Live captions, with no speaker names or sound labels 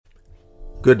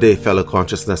Good day, fellow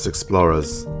consciousness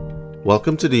explorers.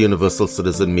 Welcome to the Universal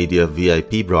Citizen Media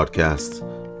VIP broadcast,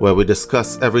 where we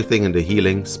discuss everything in the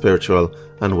healing, spiritual,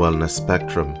 and wellness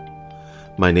spectrum.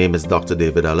 My name is Dr.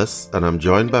 David Ellis, and I'm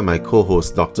joined by my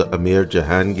co-host Dr. Amir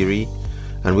Jahangiri,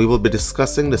 and we will be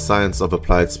discussing the science of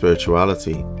applied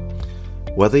spirituality.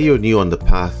 Whether you're new on the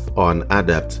path or an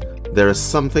adept, there is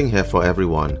something here for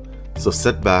everyone, so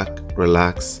sit back,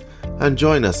 relax, and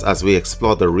join us as we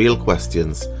explore the real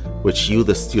questions which you,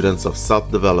 the students of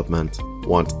self-development,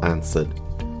 want answered.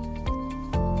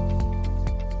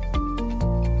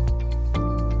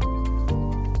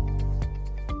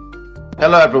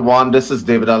 Hello everyone, this is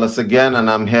David Ellis again, and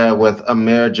I'm here with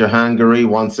Amir Jahangiri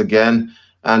once again,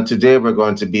 and today we're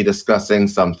going to be discussing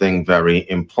something very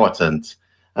important,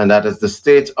 and that is the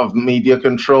state of media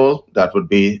control. That would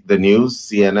be the news,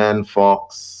 CNN,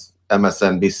 Fox,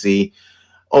 MSNBC,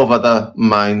 over the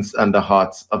minds and the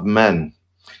hearts of men,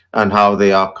 and how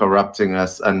they are corrupting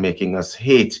us and making us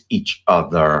hate each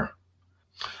other.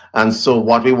 And so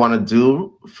what we want to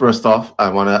do, first off, I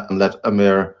want to let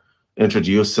Amir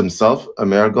introduce himself.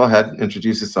 Amir, go ahead,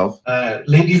 introduce yourself.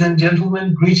 Ladies and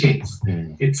gentlemen, greetings.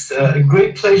 It's a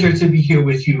great pleasure to be here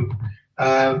with you.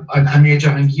 I'm Amir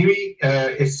Jahangiri.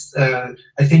 It's,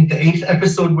 I think, the 8th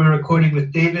episode we're recording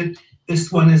with David.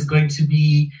 This one is going to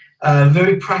be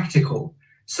very practical.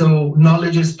 So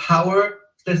knowledge is power.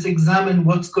 Let's examine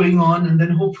what's going on, and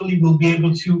then hopefully we'll be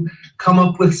able to come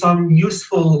up with some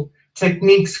useful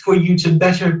techniques for you to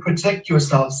better protect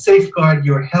yourself, safeguard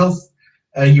your health,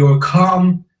 your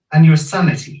calm, and your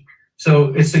sanity. So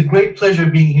it's a great pleasure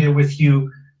being here with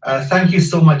you. Thank you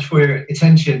so much for your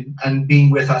attention and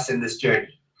being with us in this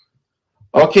journey.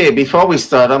 Okay, before we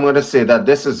start, I'm going to say that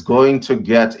this is going to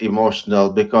get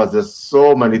emotional because there's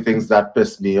so many things that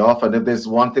piss me off. And if there's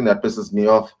one thing that pisses me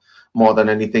off more than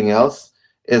anything else,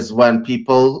 is when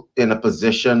people in a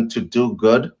position to do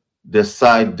good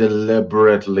decide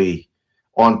deliberately,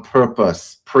 on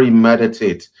purpose,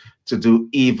 premeditate to do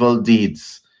evil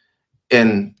deeds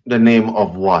in the name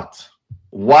of what?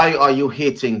 Why are you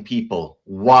hating people?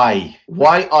 Why?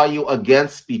 Why are you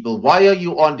against people? Why are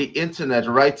you on the internet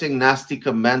writing nasty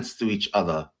comments to each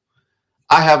other?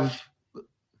 I have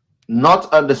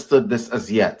not understood this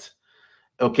as yet,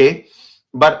 okay?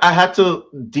 But I had to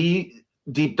deep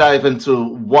dive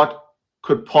into what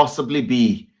could possibly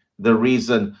be the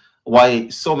reason why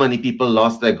so many people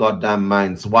lost their goddamn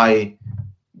minds, why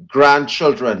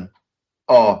grandchildren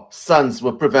or sons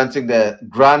were preventing their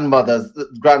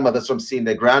grandmothers from seeing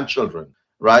their grandchildren,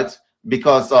 right?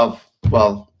 Because of,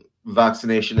 well,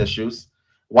 vaccination issues,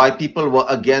 why people were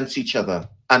against each other.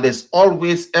 And there's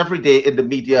always, every day in the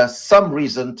media, some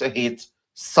reason to hate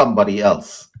somebody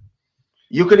else.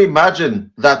 You can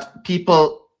imagine that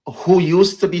people who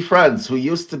used to be friends, who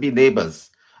used to be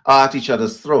neighbors, are at each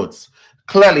other's throats.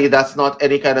 Clearly, that's not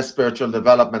any kind of spiritual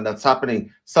development that's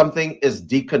happening. Something is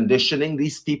deconditioning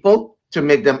these people to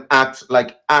make them act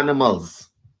like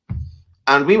animals.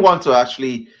 And we want to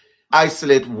actually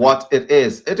isolate what it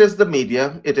is. It is the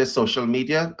media, it is social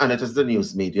media, and it is the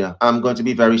news media. I'm going to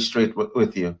be very straight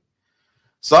with you.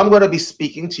 So I'm going to be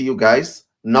speaking to you guys,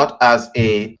 not as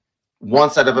a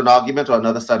one side of an argument or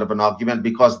another side of an argument,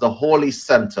 because the holy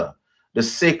center, the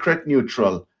sacred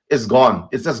neutral, is gone.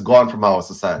 It's just gone from our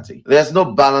society. There's no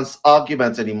balanced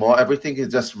argument anymore. Everything is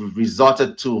just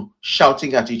resorted to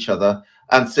shouting at each other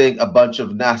and saying a bunch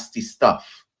of nasty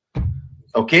stuff.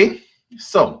 Okay?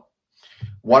 So,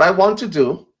 what I want to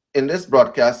do in this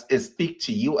broadcast is speak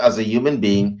to you as a human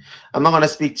being. I'm not going to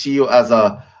speak to you as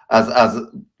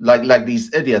like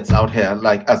these idiots out here,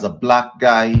 like as a black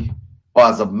guy, or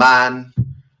as a man,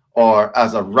 or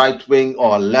as a right wing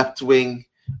or left wing,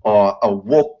 or a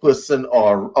woke person,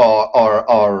 or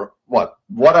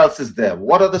what else is there?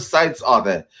 What other sides are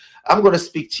there? I'm going to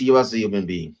speak to you as a human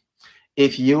being.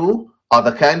 If you are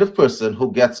the kind of person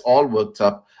who gets all worked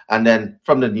up and then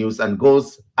from the news and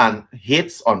goes and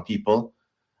hates on people,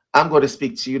 I'm going to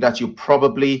speak to you that you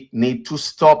probably need to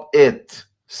stop it.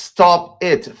 Stop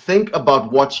it. Think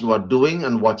about what you are doing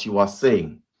and what you are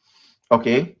saying.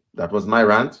 Okay? That was my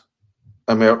rant.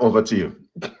 Amir, over to you.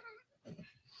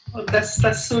 Well,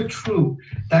 that's so true.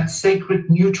 That sacred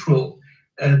neutral,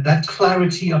 that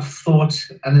clarity of thought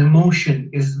and emotion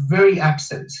is very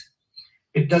absent.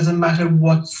 It doesn't matter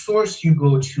what source you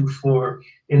go to for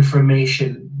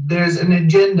information. There's an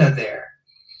agenda there.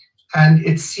 And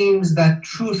it seems that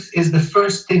truth is the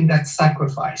first thing that's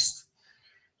sacrificed.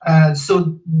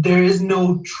 So there is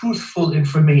no truthful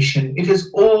information. It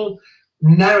is all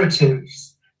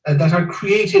narratives that are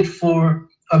created for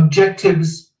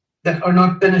objectives that are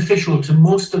not beneficial to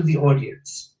most of the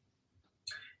audience.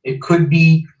 It could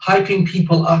be hyping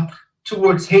people up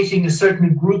towards hating a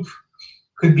certain group,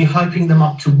 could be hyping them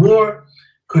up to war,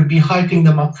 could be hyping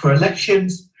them up for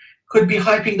elections, could be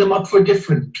hyping them up for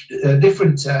different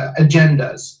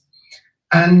agendas.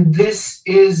 And this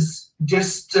is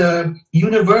just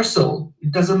universal.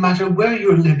 It doesn't matter where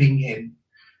you're living in.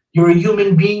 You're a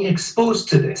human being exposed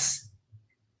to this.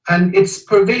 And it's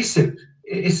pervasive.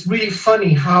 It's really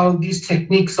funny how these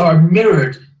techniques are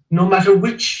mirrored, no matter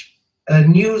which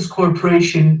news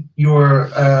corporation you're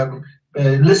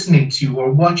listening to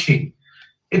or watching.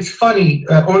 It's funny,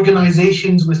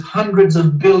 organizations with hundreds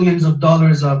of billions of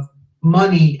dollars of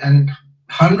money and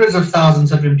hundreds of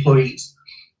thousands of employees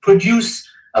produce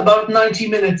about 90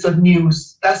 minutes of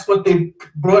news. That's what they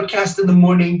broadcast in the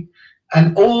morning,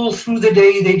 and all through the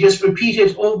day they just repeat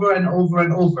it over and over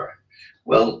and over.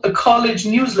 Well, a college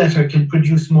newsletter can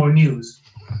produce more news.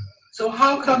 So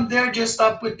how come they're just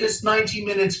up with this 90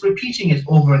 minutes repeating it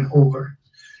over and over?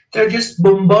 They're just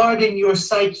bombarding your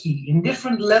psyche in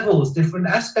different levels, different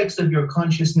aspects of your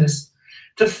consciousness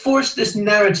to force this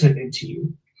narrative into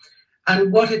you.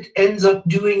 And what it ends up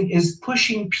doing is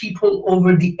pushing people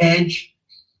over the edge,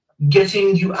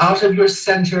 getting you out of your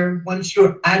center. Once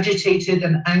you're agitated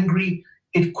and angry,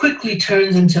 it quickly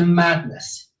turns into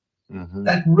madness. Mm-hmm.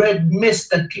 That red mist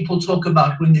that people talk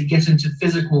about when they get into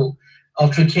physical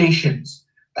altercations.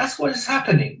 That's what is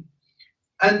happening.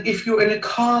 And if you're in a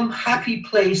calm, happy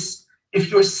place,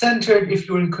 if you're centered, if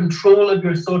you're in control of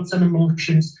your thoughts and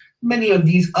emotions, many of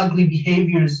these ugly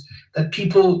behaviors that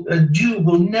people do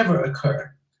will never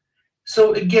occur.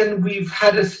 So again, we've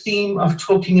had a theme of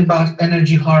talking about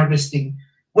energy harvesting.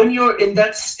 When you're in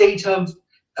that state of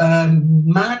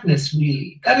madness,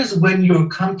 really, that is when you're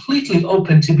completely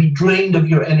open to be drained of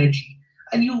your energy.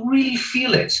 And you really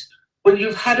feel it. When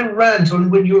you've had a rant or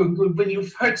when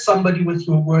you've hurt somebody with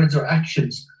your words or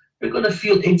actions, you're going to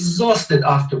feel exhausted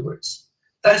afterwards.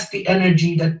 That's the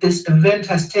energy that this event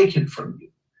has taken from you.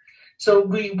 So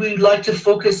we like to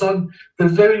focus on the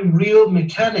very real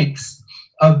mechanics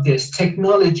of this,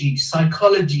 technology,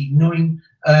 psychology, knowing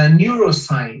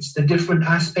neuroscience, the different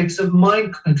aspects of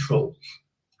mind control,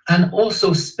 and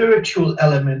also spiritual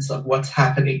elements of what's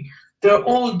happening. They're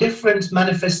all different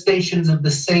manifestations of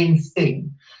the same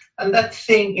thing. And that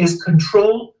thing is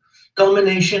control,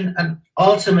 domination, and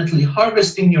ultimately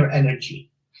harvesting your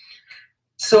energy.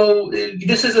 So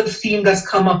this is a theme that's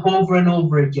come up over and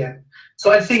over again.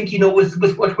 So I think,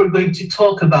 with what we're going to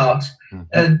talk about,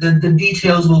 the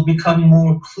details will become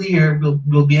more clear.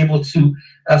 We'll be able to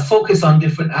focus on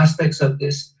different aspects of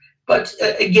this. But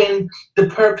again, the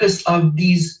purpose of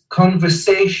these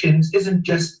conversations isn't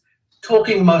just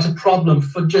talking about a problem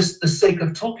for just the sake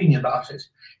of talking about it.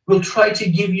 We'll try to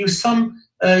give you some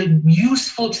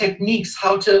useful techniques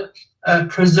how to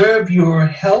preserve your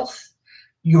health,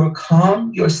 your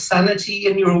calm, your sanity,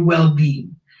 and your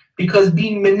well-being. Because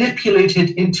being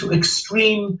manipulated into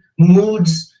extreme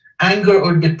moods, anger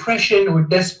or depression or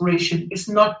desperation is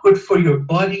not good for your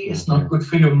body, it's not good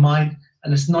for your mind,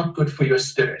 and it's not good for your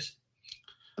spirit.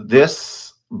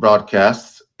 This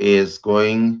broadcast is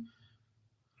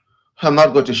I'm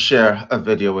not going to share a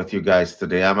video with you guys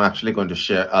today. I'm actually going to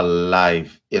share a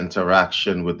live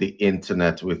interaction with the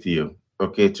internet with you,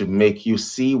 okay, to make you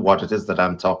see what it is that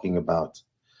I'm talking about.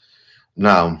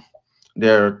 Now,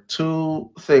 there are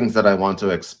two things that I want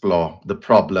to explore,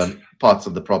 parts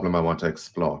of the problem I want to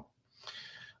explore.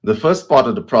 The first part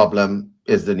of the problem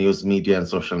is the news media and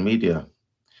social media.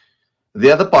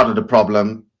 The other part of the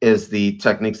problem is the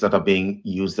techniques that are being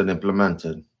used and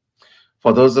implemented.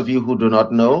 For those of you who do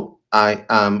not know, I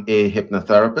am a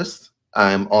hypnotherapist.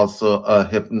 I am also a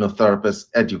hypnotherapist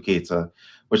educator,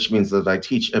 which means that I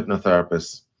teach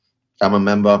hypnotherapists. I'm a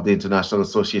member of the International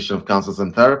Association of Counselors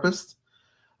and Therapists.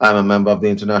 I'm a member of the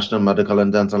International Medical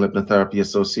and Dental Hypnotherapy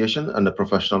Association and the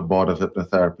Professional Board of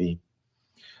Hypnotherapy.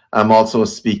 I'm also a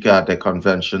speaker at their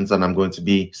conventions, and I'm going to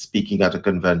be speaking at a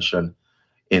convention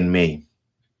in May.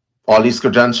 All these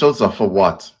credentials are for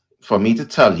what? For me to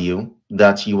tell you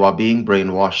that you are being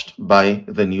brainwashed by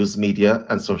the news media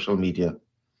and social media.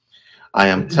 I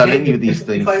am telling you these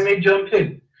things. If I may jump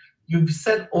in, you've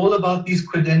said all about these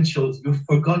credentials. You've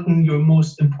forgotten your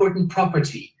most important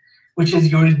property, which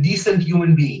is you're a decent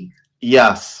human being.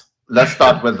 Yes, let's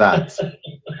start with that.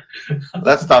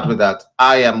 Let's start with that.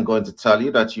 I am going to tell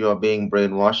you that you are being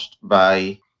brainwashed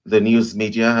by the news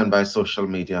media and by social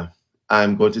media.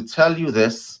 I'm going to tell you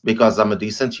this because I'm a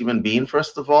decent human being,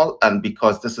 first of all, and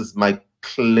because this is my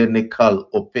clinical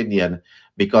opinion,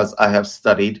 because I have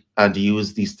studied and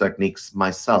used these techniques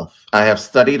myself. I have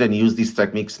studied and used these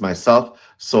techniques myself,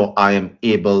 so I am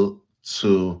able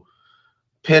to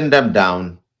pin them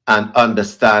down and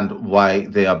understand why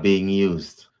they are being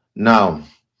used. Now,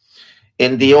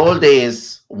 in the old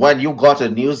days, when you got a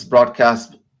news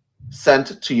broadcast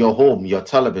sent to your home, your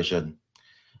television,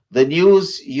 the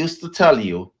news used to tell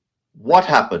you what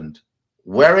happened,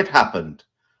 where it happened,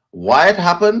 why it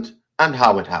happened, and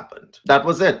how it happened. That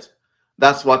was it.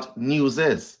 That's what news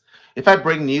is. If I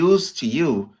bring news to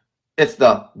you, it's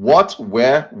the what,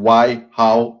 where, why,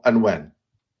 how, and when.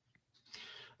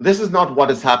 This is not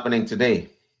what is happening today.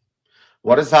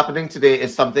 What is happening today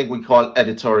is something we call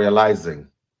editorializing.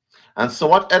 And so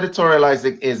what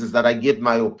editorializing is that I give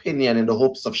my opinion in the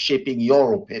hopes of shaping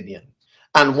your opinion.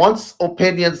 And once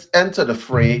opinions enter the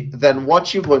fray, then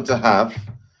what you're going to have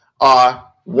are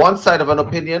one side of an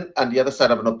opinion and the other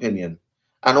side of an opinion.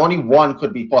 And only one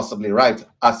could be possibly right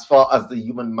as far as the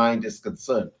human mind is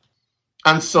concerned.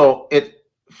 And so it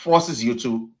forces you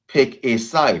to pick a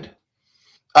side.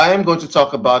 I am going to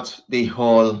talk about the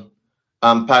whole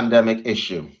pandemic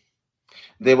issue.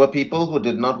 There were people who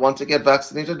did not want to get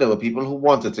vaccinated. There were people who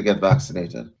wanted to get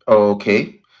vaccinated.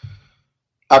 Okay.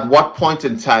 At what point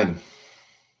in time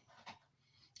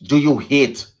do you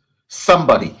hate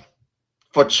somebody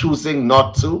for choosing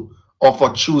not to or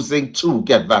for choosing to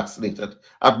get vaccinated?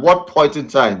 At what point in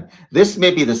time? This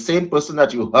may be the same person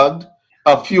that you hugged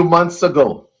a few months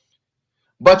ago,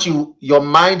 but your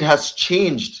mind has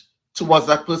changed towards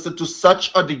that person to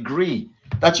such a degree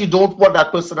that you don't want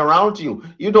that person around you.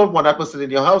 You don't want that person in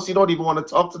your house. You don't even want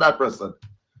to talk to that person.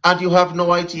 And you have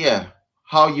no idea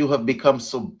how you have become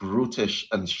so brutish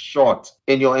and short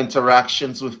in your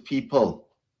interactions with people.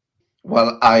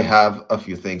 Well, I have a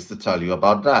few things to tell you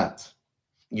about that.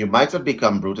 You might have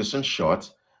become brutish and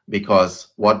short because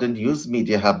what the news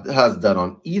media has done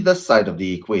on either side of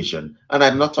the equation, and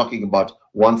I'm not talking about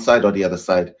one side or the other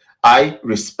side. I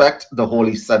respect the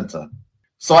holy center.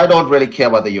 So I don't really care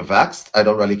whether you're vaxxed. I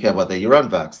don't really care whether you're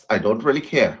unvaxxed. I don't really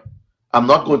care. I'm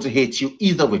not going to hate you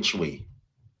either which way.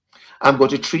 I'm going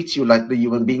to treat you like the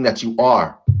human being that you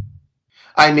are.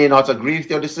 I may not agree with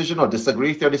your decision or disagree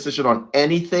with your decision on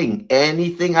anything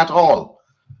at all,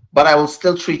 but I will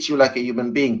still treat you like a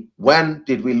human being. When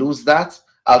did we lose that?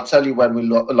 I'll tell you when we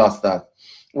lost that.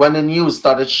 When the news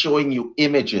started showing you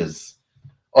images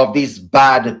of these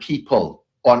bad people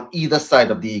on either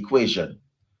side of the equation.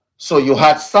 So you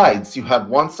had sides. You had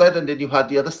one side and then you had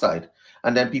the other side.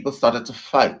 And then people started to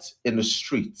fight in the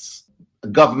streets.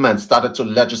 Government started to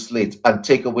legislate and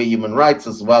take away human rights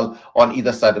as well on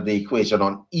either side of the equation,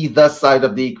 on either side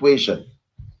of the equation.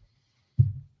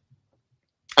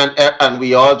 And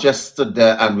we all just stood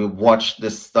there and we watched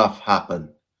this stuff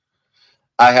happen.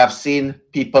 I have seen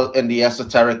people in the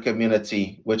esoteric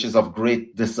community, which is of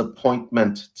great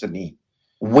disappointment to me,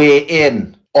 weigh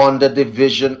in on the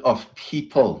division of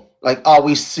people. Like, are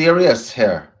we serious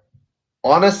here?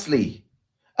 Honestly.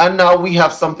 And now we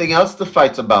have something else to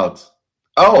fight about.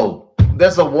 Oh,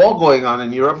 there's a war going on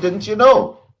in Europe, didn't you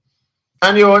know?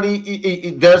 And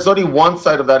there's only one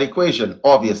side of that equation,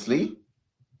 obviously.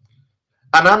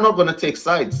 And I'm not going to take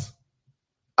sides.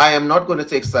 I am not going to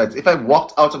take sides. If I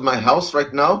walked out of my house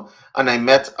right now and I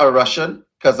met a Russian,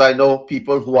 because I know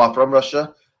people who are from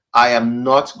Russia, I am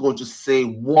not going to say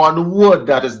one word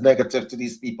that is negative to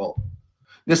these people.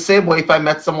 The same way if I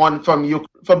met someone from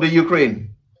the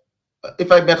Ukraine,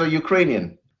 if I met a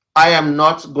Ukrainian, I am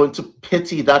not going to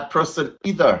pity that person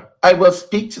either. I will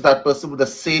speak to that person with the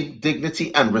same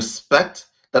dignity and respect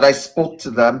that I spoke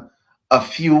to them a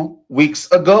few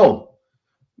weeks ago.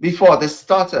 Before this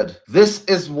started. This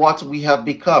is what we have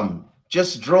become,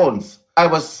 just drones. I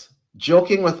was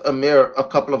joking with Amir a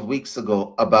couple of weeks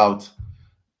ago about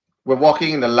we're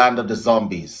walking in the land of the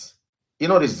zombies. You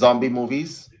know these zombie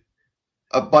movies?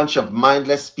 A bunch of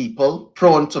mindless people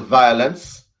prone to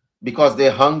violence because they're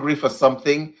hungry for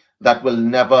something that will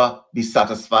never be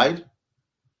satisfied.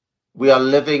 We are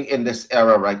living in this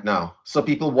era right now. So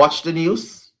people watch the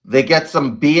news. They get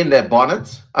some bee in their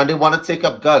bonnet and they want to take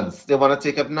up guns. They want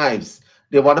to take up knives.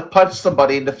 They want to punch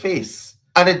somebody in the face.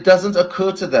 And it doesn't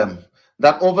occur to them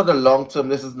that over the long term,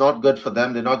 this is not good for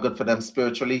them. They're not good for them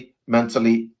spiritually,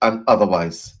 mentally, and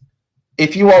otherwise.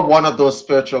 If you are one of those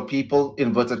spiritual people,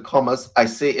 inverted commas, I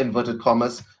say inverted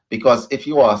commas, because if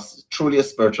you are truly a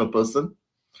spiritual person,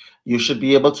 you should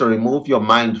be able to remove your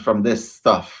mind from this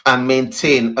stuff and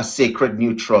maintain a sacred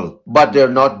neutral. But they're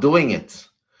not doing it.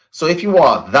 So if you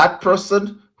are that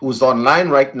person who's online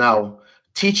right now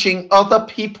teaching other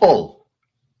people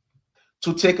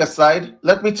to take a side,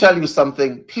 let me tell you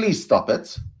something. Please stop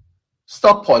it.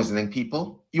 Stop poisoning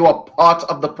people. You are part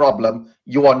of the problem.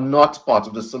 You are not part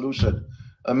of the solution.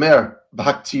 Amir,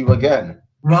 back to you again.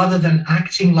 Rather than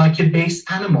acting like a base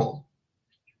animal,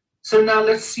 So now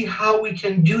let's see how we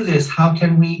can do this. How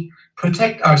can we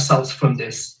protect ourselves from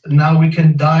this? Now we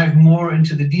can dive more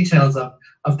into the details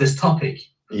of this topic.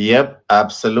 Yep,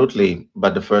 absolutely.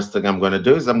 But the first thing I'm going to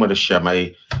do is I'm going to share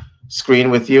my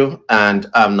screen with you, and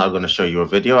I'm not going to show you a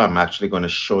video. I'm actually going to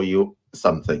show you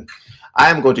something. I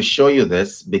am going to show you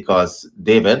this because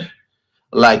David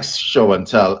likes show and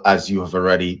tell, as you have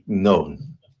already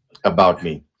known about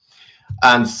me.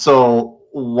 And so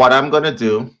what I'm going to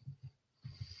do,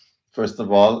 first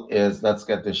of all, is let's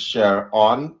get this share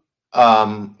on.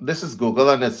 This is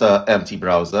Google, and it's an empty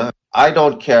browser. I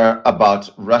don't care about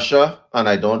Russia, and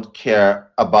I don't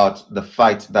care about the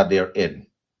fight that they're in.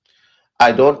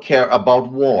 I don't care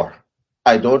about war.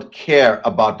 I don't care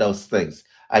about those things.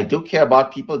 I do care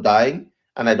about people dying,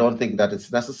 and I don't think that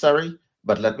it's necessary.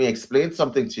 But let me explain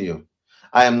something to you.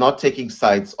 I am not taking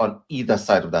sides on either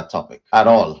side of that topic at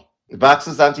all.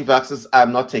 Vaxxers, anti-vaxxers,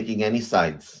 I'm not taking any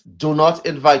sides. Do not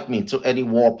invite me to any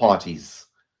war parties,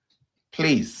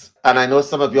 please. And I know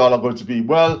some of y'all are going to be,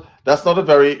 well, that's not a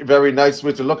very, very nice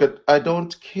way to look at. I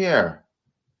don't care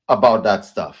about that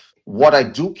stuff. What I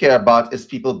do care about is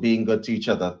people being good to each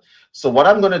other. So what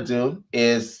I'm going to do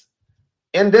is,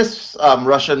 in this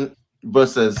Russian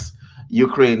versus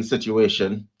Ukraine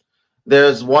situation,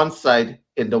 there's one side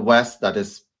in the West that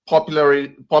is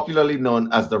popularly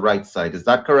known as the right side. Is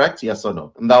that correct? Yes or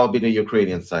no? And that would be the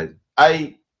Ukrainian side.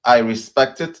 I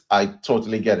respect it. I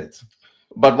totally get it.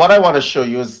 But what I want to show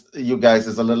you guys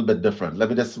is a little bit different. Let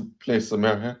me just play some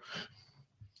air here.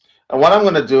 And what I'm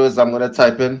going to do is I'm going to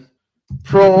type in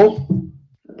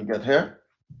let me get here,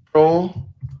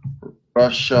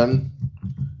 pro-Russian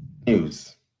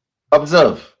news.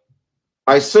 Observe,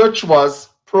 my search was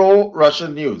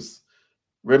pro-Russian news.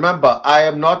 Remember, I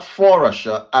am not for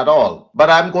Russia at all, but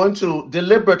I'm going to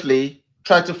deliberately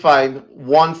try to find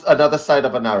another side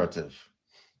of a narrative.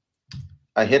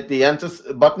 I hit the enter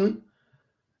button,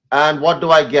 and what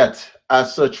do I get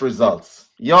as search results?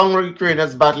 Young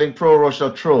Ukrainians battling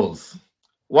pro-Russia trolls.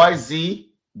 YZ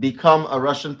become a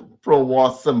Russian pro-war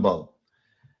symbol.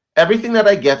 Everything that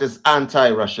I get is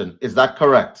anti-Russian. Is that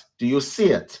correct? Do you see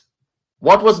it?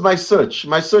 What was my search?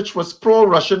 My search was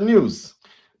pro-Russian news.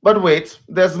 But wait,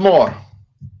 there's more.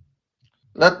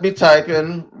 Let me type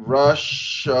in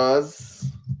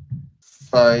Russia's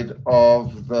side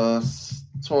of the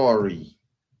story.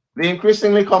 The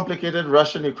increasingly complicated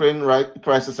Russian-Ukraine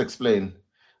crisis explained.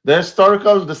 The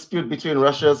historical dispute between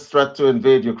Russia's threat to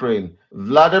invade Ukraine,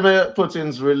 Vladimir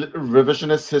Putin's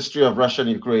revisionist history of Russia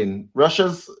and Ukraine.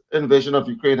 Russia's invasion of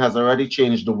Ukraine has already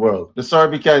changed the world. The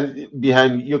story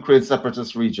behind Ukraine's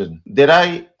separatist region. Did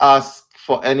I ask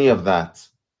for any of that?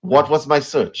 What was my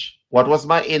search? What was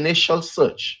my initial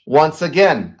search? Once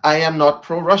again, I am not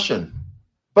pro-Russian.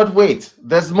 But wait,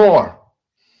 there's more.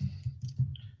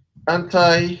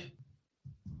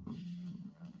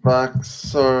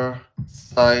 Anti-vaxxer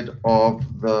side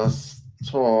of the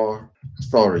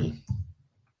story.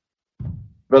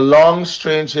 The long,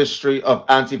 strange history of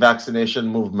anti-vaccination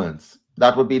movements.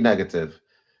 That would be negative.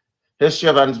 History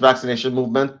of anti-vaccination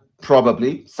movement,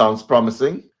 probably, sounds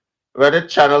promising. Reddit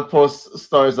channel posts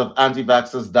stories of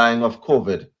anti-vaxxers dying of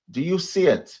COVID. Do you see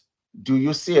it? Do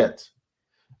you see it?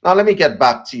 Now let me get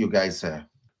back to you guys here.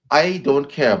 I don't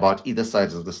care about either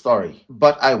sides of the story,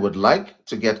 but I would like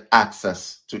to get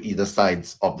access to either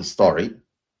sides of the story.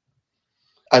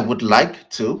 I would like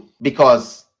to,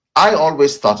 because I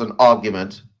always start an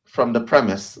argument from the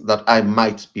premise that I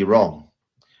might be wrong.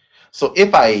 So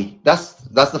that's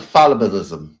the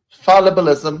fallibilism.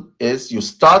 Fallibilism is you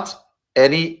start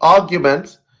any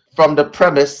argument from the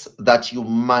premise that you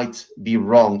might be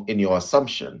wrong in your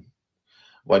assumption.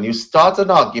 When you start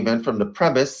an argument from the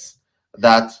premise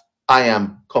that I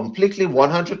am completely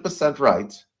 100%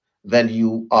 right, then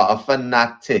you are a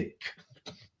fanatic.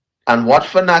 And what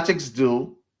fanatics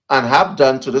do and have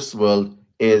done to this world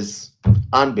is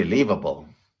unbelievable.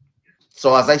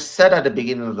 So as I said at the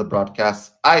beginning of the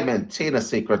broadcast, I maintain a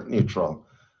sacred neutral.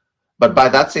 But by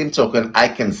that same token, I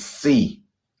can see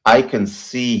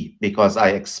because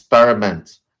I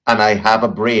experiment and I have a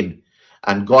brain.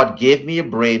 And God gave me a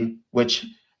brain which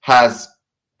has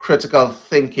critical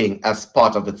thinking as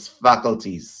part of its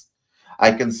faculties.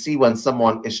 I can see when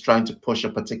someone is trying to push a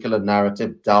particular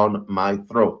narrative down my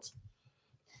throat.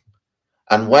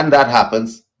 And when that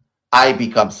happens, I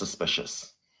become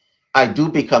suspicious. I do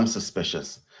become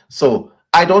suspicious. So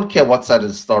I don't care what side of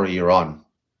the story you're on.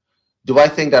 Do I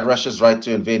think that Russia's right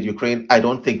to invade Ukraine? I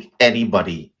don't think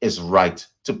anybody is right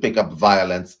to pick up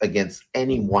violence against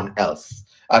anyone else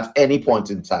at any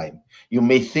point in time. You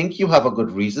may think you have a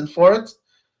good reason for it,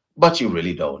 but you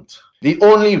really don't. The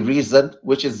only reason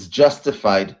which is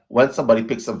justified when somebody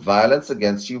picks up violence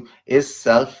against you is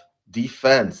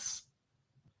self-defense.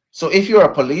 So if you're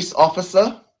a police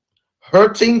officer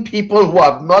hurting people who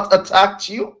have not attacked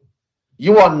you,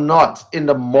 you are not in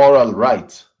the moral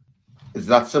right. Is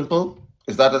that simple?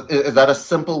 Is that a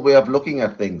simple way of looking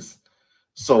at things?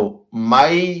 So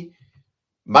my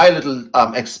little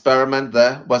experiment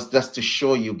there was just to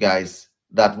show you guys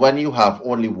that when you have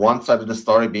only one side of the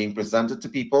story being presented to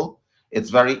people, it's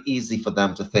very easy for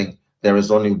them to think there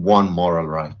is only one moral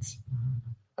right.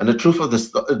 And the truth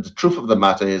of the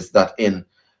matter is that in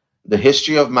the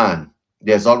history of man,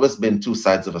 there's always been two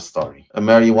sides of a story. And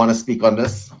Mary, you want to speak on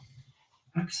this?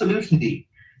 Absolutely.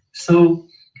 So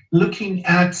looking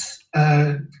at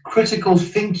critical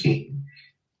thinking,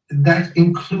 that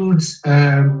includes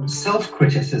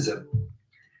self-criticism.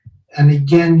 And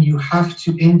again, you have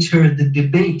to enter the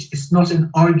debate. It's not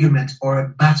an argument or a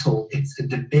battle, it's a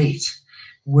debate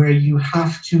where you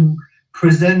have to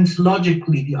present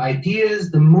logically the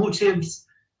ideas, the motives,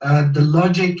 the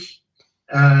logic,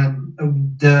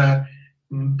 the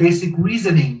basic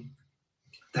reasoning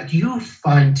that you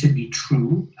find to be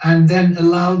true, and then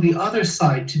allow the other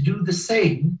side to do the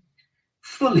same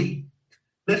fully.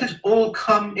 Let it all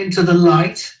come into the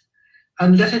light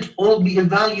and let it all be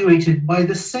evaluated by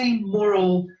the same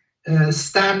moral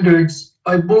standards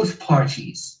by both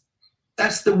parties.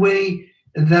 That's the way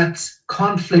that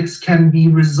conflicts can be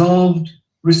resolved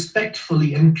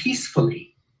respectfully and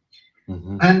peacefully.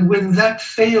 Mm-hmm. And when that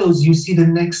fails, you see the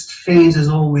next phase is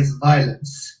always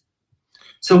violence.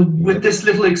 So with this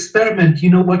little experiment,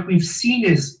 what we've seen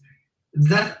is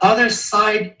that other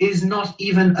side is not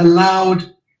even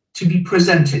allowed to be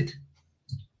presented.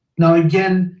 Now,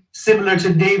 again, similar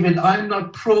to David, I'm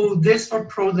not pro this or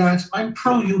pro that. I'm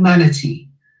pro humanity.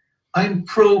 I'm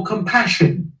pro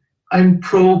compassion. I'm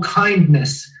pro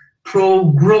kindness,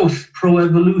 pro growth, pro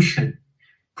evolution,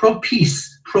 pro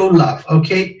peace, pro love.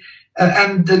 Okay.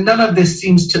 And none of this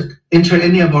seems to enter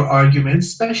any of our arguments,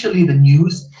 especially the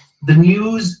news. The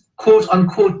news, quote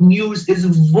unquote, news is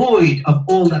void of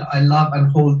all that I love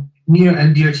and hold near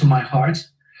and dear to my heart.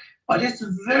 But it's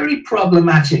very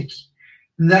problematic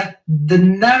that the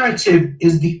narrative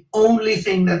is the only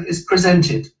thing that is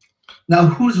presented. Now,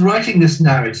 who's writing this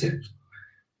narrative?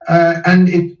 And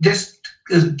it just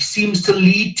seems to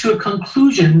lead to a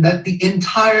conclusion that the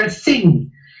entire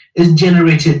thing is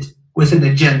generated with an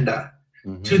agenda,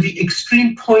 to the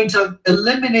extreme point of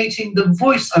eliminating the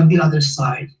voice of the other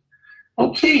side.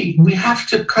 Okay, we have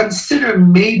to consider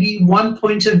maybe one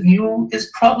point of view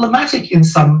is problematic in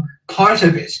some part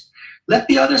of it. Let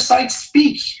the other side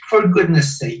speak, for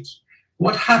goodness sake.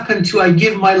 What happened to I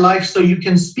give my life so you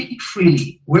can speak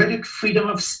freely? Where did freedom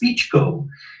of speech go?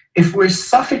 If we're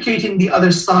suffocating the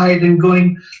other side and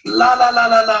going, la, la, la,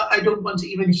 la, la, I don't want to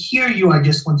even hear you, I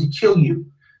just want to kill you.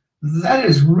 That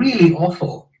is really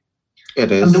awful.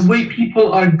 It is. And the way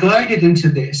people are guided into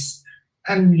this,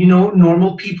 and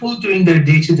normal people doing their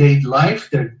day-to-day life,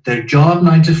 their job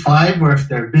 9 to 5, or if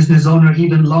they're a business owner,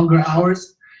 even longer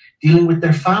hours, dealing with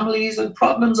their families and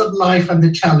problems of life and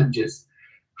the challenges.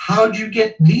 How do you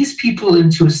get these people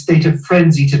into a state of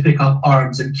frenzy to pick up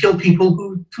arms and kill people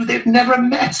who they've never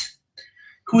met,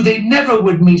 who they never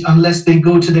would meet unless they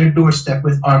go to their doorstep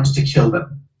with arms to kill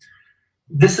them?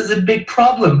 This is a big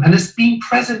problem, and it's being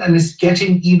present, and it's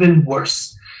getting even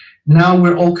worse. Now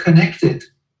we're all connected.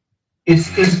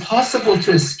 It's impossible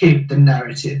to escape the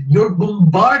narrative. You're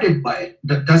bombarded by it.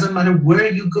 That doesn't matter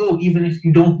where you go, even if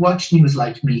you don't watch news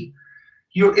like me.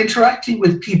 You're interacting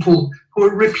with people who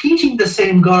are repeating the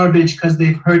same garbage because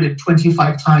they've heard it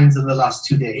 25 times in the last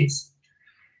 2 days.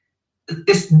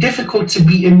 It's difficult to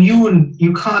be immune.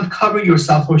 You can't cover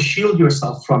yourself or shield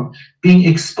yourself from being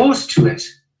exposed to it.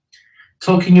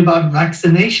 Talking about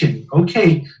vaccination.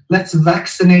 Okay, let's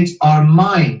vaccinate our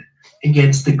mind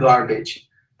against the garbage.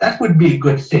 That would be a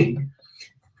good thing.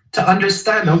 To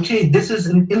understand, okay, this is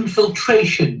an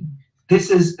infiltration. This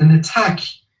is an attack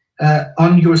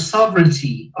on your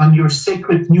sovereignty, on your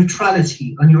sacred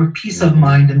neutrality, on your peace of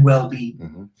mind and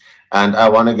well-being. And I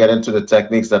want to get into the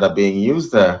techniques that are being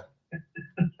used there.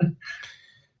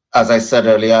 As I said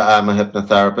earlier, I'm a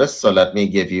hypnotherapist, so let me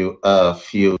give you a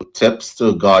few tips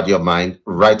to guard your mind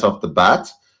right off the bat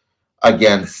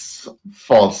against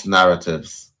false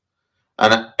narratives.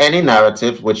 And any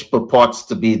narrative which purports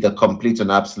to be the complete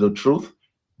and absolute truth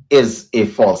is a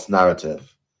false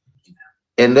narrative.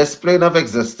 In this plane of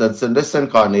existence, in this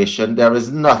incarnation, there is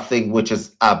nothing which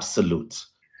is absolute.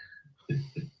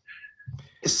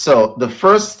 So the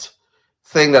first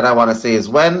thing that I want to say is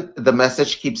when the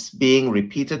message keeps being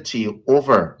repeated to you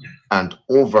over and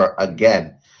over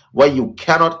again, where you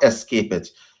cannot escape it.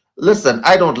 Listen,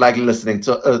 I don't like listening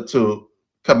to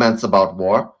comments about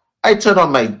war. I turn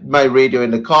on my radio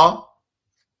in the car.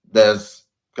 There's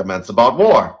comments about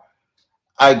war.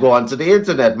 I go onto the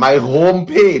internet. My home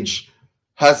page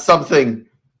has something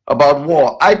about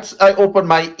war. I open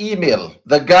my email.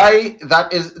 The guy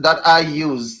that I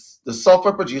use, the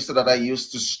software producer that I use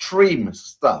to stream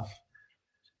stuff,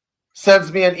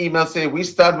 sends me an email saying, "We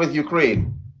stand with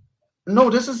Ukraine." No,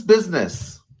 this is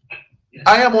business.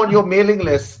 I am on your mailing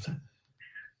list.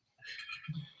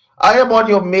 I am on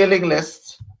your mailing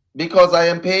list because I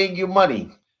am paying you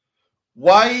money.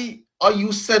 Why are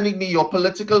you sending me your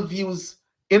political views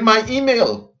in my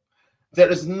email?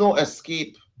 There is no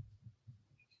escape.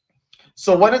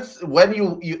 So when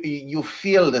you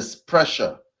feel this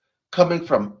pressure coming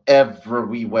from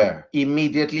everywhere,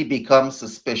 immediately become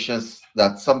suspicious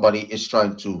that somebody is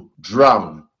trying to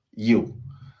drown you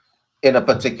in a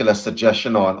particular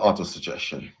suggestion or an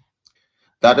auto-suggestion.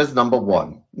 That is number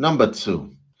one. Number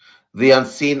two, the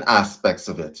unseen aspects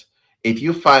of it. If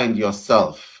you find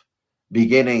yourself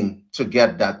beginning to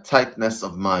get that tightness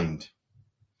of mind,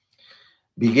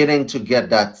 beginning to get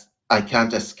that I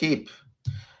can't escape,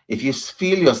 if you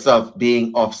feel yourself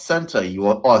being off center, you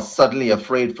are suddenly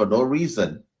afraid for no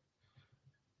reason,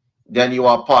 then you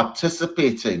are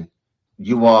participating.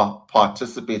 You are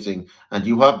participating and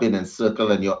you have been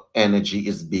encircled and your energy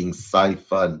is being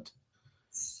siphoned.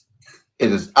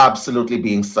 It is absolutely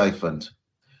being siphoned.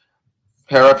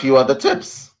 Here are a few other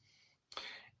tips.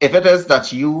 If it is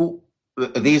that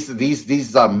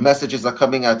these messages are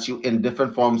coming at you in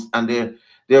different forms and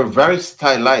they're very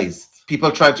stylized, people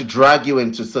try to drag you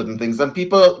into certain things, and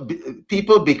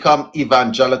people become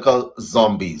evangelical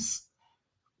zombies.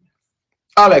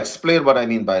 I'll explain what I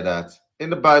mean by that. In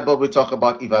the Bible, we talk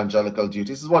about evangelical duties.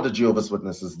 This is what the Jehovah's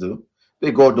Witnesses do.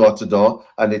 They go door to door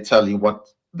and they tell you what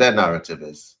their narrative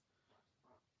is.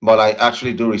 But I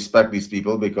actually do respect these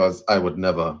people because I would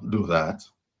never do that,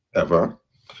 ever.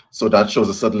 So that shows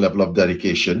a certain level of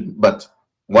dedication. But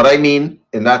what I mean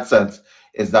in that sense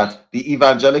is that the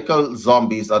evangelical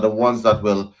zombies are the ones that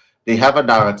they have a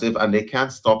narrative and they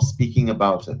can't stop speaking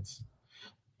about it.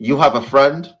 You have a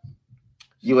friend,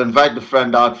 you invite the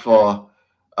friend out for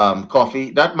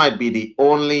coffee. That might be the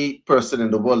only person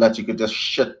in the world that you could just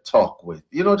shit talk with,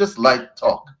 just light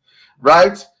talk,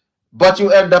 right? But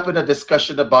you end up in a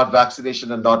discussion about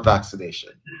vaccination and not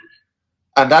vaccination.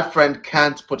 And that friend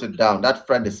can't put it down. That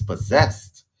friend is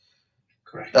possessed.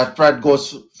 Correct. That friend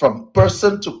goes from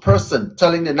person to person,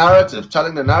 telling the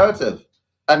narrative.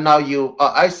 And now you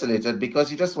are isolated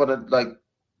because you just want to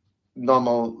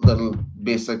normal little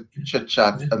basic chit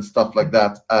chat and stuff like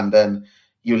that. And then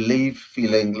you leave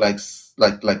feeling like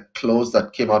clothes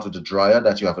that came out of the dryer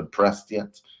that you haven't pressed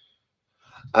yet.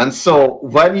 And so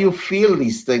when you feel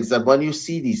these things and when you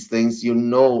see these things, you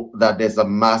know that there's a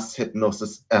mass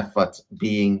hypnosis effort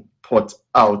being put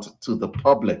out to the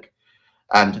public.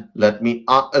 And let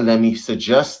me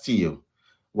suggest to you,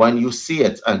 when you see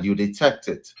it and you detect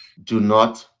it, do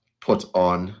not put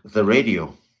on the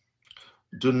radio.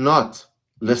 Do not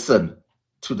listen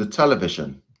to the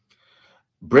television.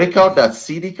 Break out that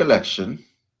CD collection.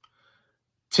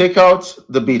 Take out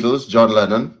the Beatles, John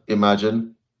Lennon,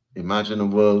 Imagine a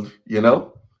world,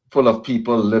 full of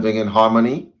people living in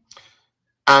harmony,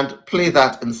 and play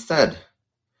that instead.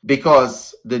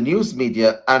 Because the news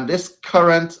media and this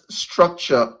current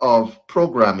structure of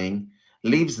programming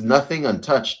leaves nothing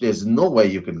untouched. There's nowhere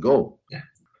you can go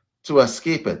to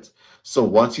escape it. So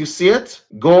once you see it,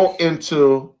 go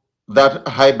into that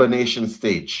hibernation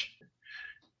stage.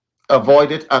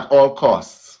 Avoid it at all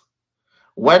costs.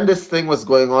 When this thing was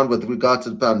going on with regard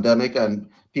to the pandemic and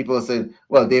people are saying,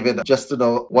 well, David, just to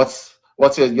know, what's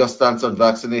your stance on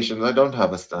vaccination? I don't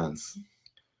have a stance.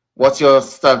 What's your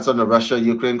stance on the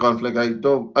Russia-Ukraine conflict? I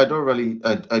don't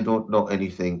know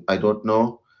anything. I don't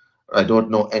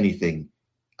know anything.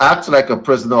 Act like a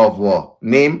prisoner of war.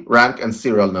 Name, rank, and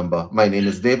serial number. My name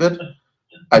is David.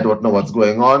 I don't know what's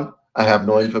going on. I have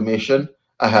no information.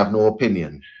 I have no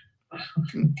opinion.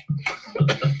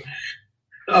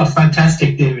 Oh,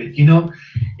 fantastic, David.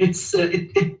 It's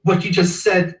what you just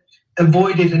said,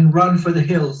 avoid it and run for the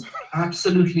hills.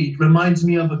 Absolutely. It reminds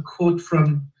me of a quote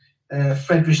from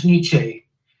Friedrich Nietzsche,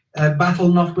 battle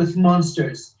not with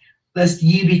monsters, lest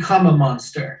ye become a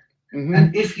monster. Mm-hmm.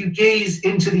 And if you gaze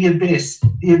into the abyss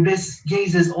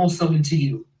gazes also into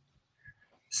you.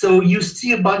 So you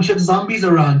see a bunch of zombies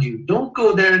around you. Don't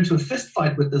go there into a fist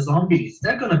fight with the zombies.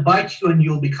 They're going to bite you and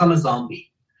you'll become a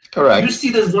zombie. Correct. You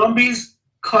see the zombies,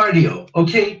 cardio,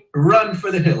 okay? Run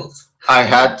for the hills. I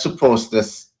had to post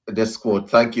this quote.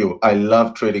 Thank you. I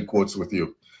love trading quotes with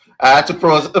you. I had to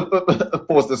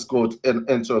post this quote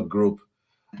into a group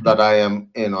that I am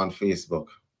in on Facebook.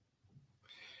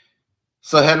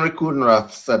 So Henry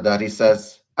Kudenrath said that. He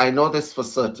says, I know this for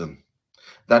certain,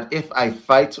 that if I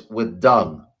fight with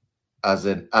dung, as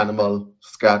in animal,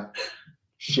 scat,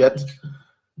 shit,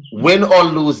 win or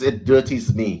lose, it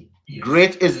dirties me. Yes.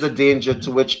 Great is the danger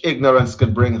to which ignorance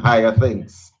can bring higher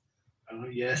things. Oh,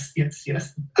 yes,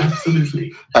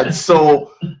 absolutely. And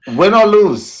so, win or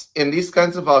lose, in these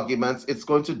kinds of arguments, it's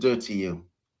going to dirty you.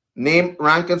 Name,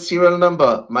 rank, and serial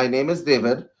number. My name is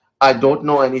David. I don't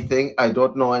know anything.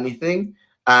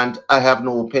 And I have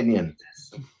no opinion.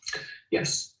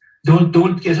 Yes.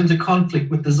 Don't get into conflict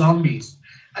with the zombies.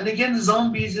 And again,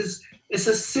 zombies is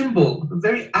a symbol, a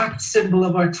very apt symbol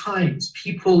of our times.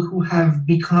 People who have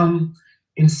become,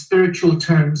 in spiritual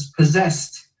terms,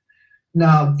 possessed.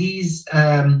 Now, these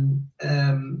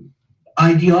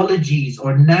ideologies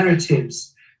or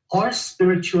narratives are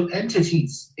spiritual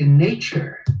entities in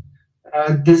nature,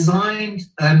 designed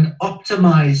and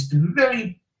optimized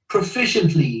very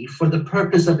proficiently for the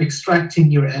purpose of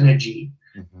extracting your energy.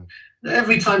 Mm-hmm.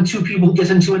 Every time two people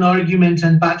get into an argument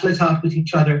and battle it out with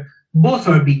each other, both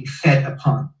are being fed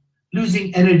upon,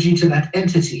 losing energy to that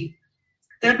entity.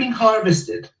 They're being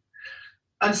harvested.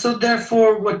 And so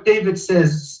therefore, what David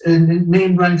says in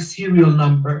name, rank, serial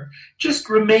number, just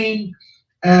remain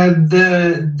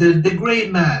the gray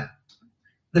man,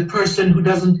 the person who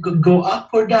doesn't go up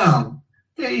or down.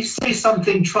 They say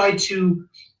something, try to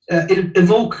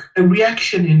evoke a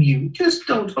reaction in you. Just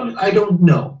don't, I don't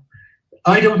know.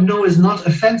 I don't know is not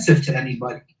offensive to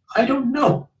anybody. I don't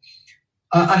know.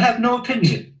 I have no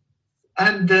opinion.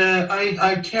 And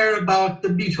I care about the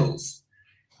Beatles.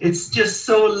 It's just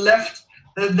so left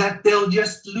that they'll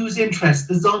just lose interest.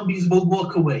 The zombies will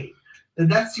walk away.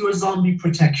 That's your zombie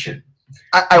protection.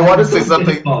 I want to say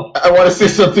something. I want to say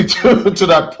something to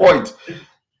that point,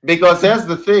 because here's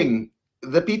the thing: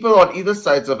 the people on either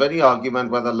sides of any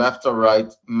argument, whether left or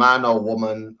right, man or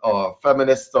woman, or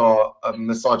feminist or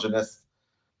misogynist,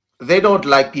 they don't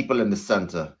like people in the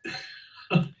center.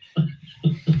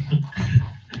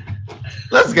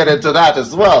 Let's get into that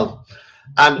as well,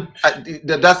 and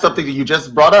that's something that you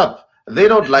just brought up. They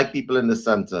don't like people in the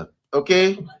center,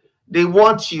 okay? They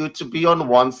want you to be on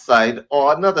one side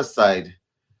or another side.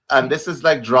 And this is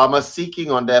like drama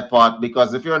seeking on their part,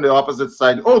 because if you're on the opposite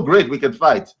side, oh, great, we can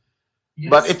fight. Yes.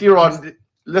 But if you're on,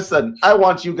 listen, I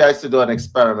want you guys to do an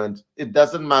experiment. It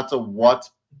doesn't matter what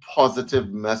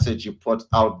positive message you put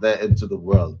out there into the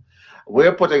world.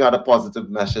 We're putting out a positive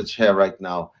message here right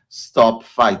now. Stop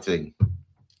fighting.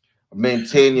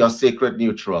 Maintain your sacred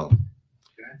neutral.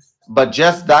 But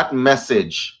just that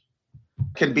message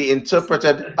can be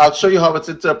interpreted. I'll show you how it's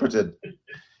interpreted.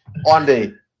 On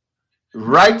the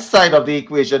right side of the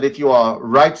equation, if you are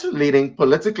right-leaning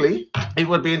politically, it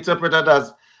would be interpreted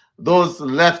as those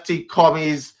lefty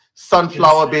commies,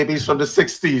 sunflower babies from the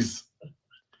 60s.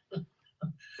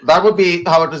 That would be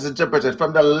how it is interpreted.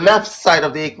 From the left side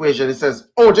of the equation, it says,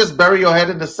 oh, just bury your head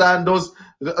in the sand.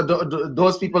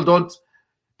 Those people don't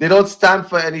stand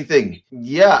for anything.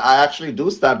 Yeah, I actually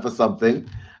do stand for something,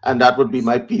 and that would be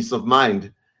my peace of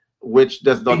mind, which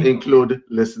does not include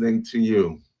listening to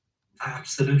you.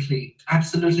 Absolutely,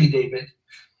 David.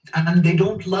 And they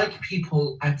don't like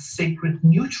people at sacred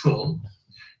neutral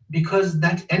because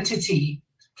that entity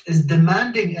is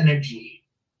demanding energy,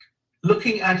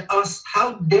 looking at us,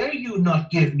 how dare you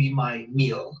not give me my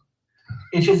meal?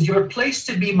 It is your place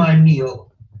to be my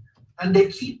meal. And they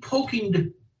keep poking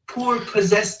the poor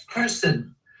possessed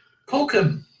person. Poke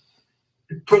him,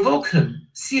 provoke him,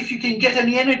 see if you can get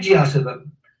any energy out of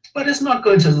him. But it's not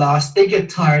going to last. They get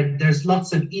tired. There's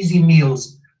lots of easy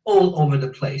meals all over the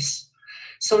place.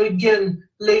 So again,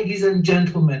 ladies and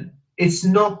gentlemen, it's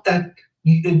not that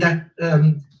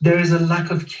there is a lack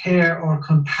of care or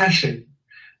compassion,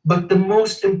 but the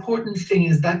most important thing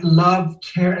is that love,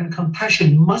 care, and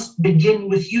compassion must begin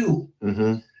with you.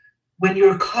 Mm-hmm. When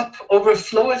your cup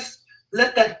overfloweth,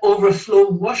 let that overflow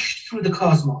wash through the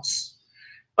cosmos.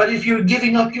 But if you're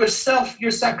giving up yourself, you're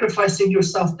sacrificing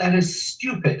yourself, that is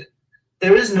stupid.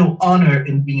 There is no honor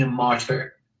in being a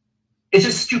martyr. It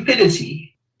is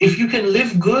stupidity. If you can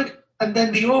live good, and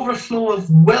then the overflow of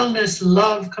wellness,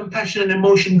 love, compassion, and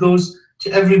emotion goes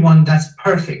to everyone, that's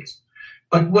perfect.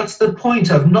 But what's the point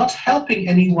of not helping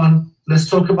anyone? Let's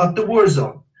talk about the war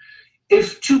zone.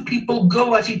 If two people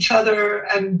go at each other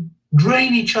and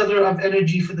drain each other of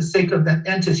energy for the sake of that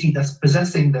entity that's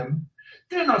possessing them,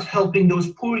 they're not helping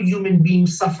those poor human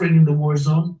beings suffering in the war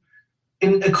zone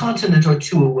in a continent or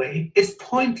two away. It's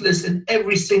pointless in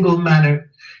every single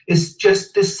manner. It's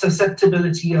just this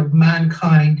susceptibility of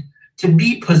mankind to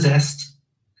be possessed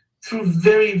through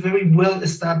very, very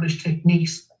well-established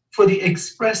techniques for the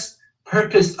express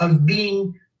purpose of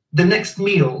being the next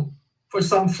meal for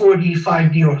some 4D,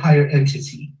 5D, or higher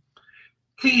entity.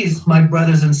 Please, my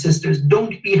brothers and sisters,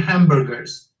 don't be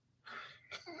hamburgers,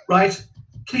 right?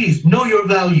 Please, know your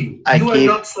value. You are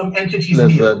not some entity's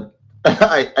meal.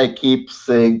 I keep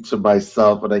saying to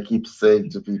myself and I keep saying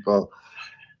to people,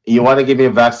 you want to give me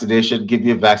a vaccination? Give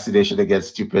me a vaccination against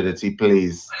stupidity,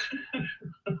 please.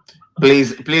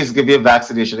 Please give me a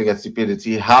vaccination against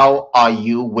stupidity. How are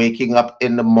you waking up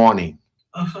in the morning,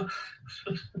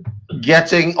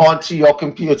 getting onto your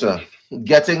computer,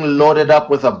 getting loaded up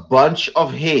with a bunch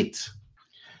of hate,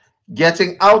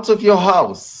 getting out of your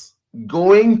house,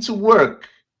 going to work,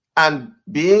 and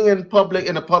being in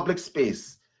a public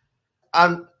space,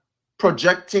 and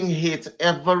projecting hate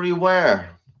everywhere?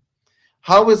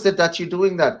 How is it that you're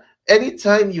doing that?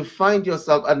 Anytime you find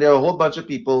yourself, and there are a whole bunch of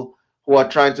people who are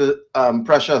trying to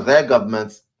pressure their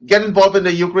governments, get involved in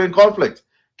the Ukraine conflict.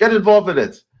 Get involved in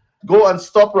it. Go and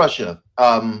stop Russia.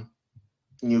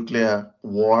 Nuclear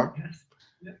war.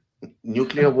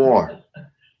 Nuclear war.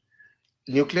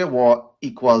 Nuclear war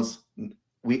equals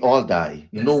we all die.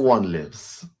 No one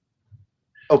lives.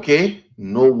 Okay?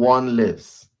 No one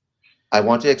lives. I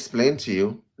want to explain to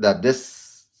you that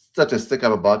this statistic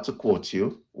I'm about to quote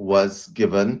you was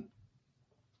given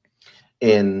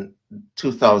in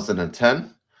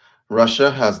 2010.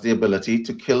 Russia has the ability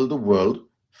to kill the world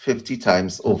 50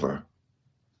 times over.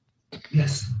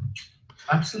 Yes,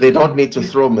 absolutely. They don't need to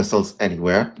throw missiles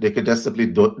anywhere. They could just simply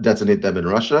detonate them in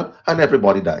Russia and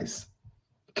everybody dies.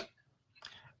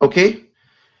 Okay?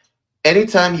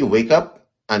 Anytime you wake up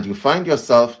and you find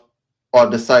yourself on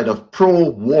the side of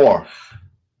pro-war,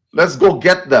 let's go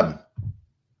get them.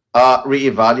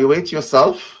 Reevaluate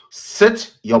yourself.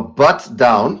 Sit your butt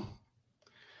down.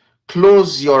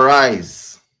 Close your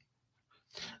eyes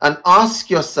and ask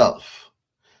yourself,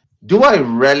 do I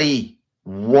really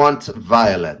want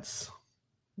violence?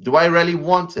 Do I really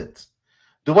want it?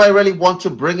 Do I really want to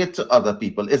bring it to other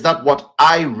people? Is that what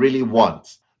I really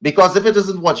want? Because if it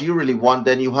isn't what you really want,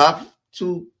 then you have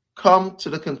to come to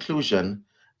the conclusion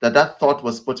that that thought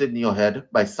was put in your head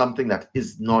by something that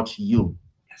is not you.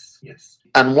 Yes, yes.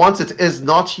 And once it is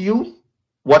not you,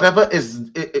 whatever is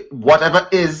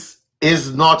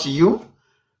not you,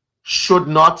 should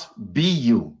not be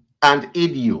you and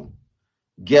in you.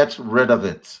 Get rid of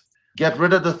it. Get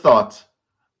rid of the thought.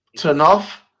 Turn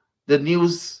off the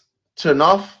news. Turn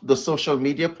off the social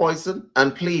media poison.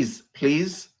 And please,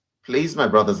 please, please, my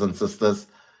brothers and sisters,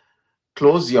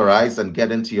 close your eyes and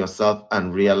get into yourself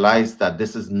and realize that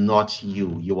this is not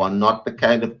you. You are not the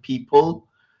kind of people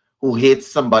who hate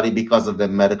somebody because of their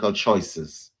medical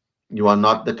choices. You are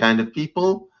not the kind of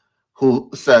people who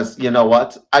says, you know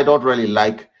what, I don't really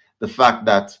like the fact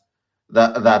that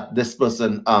this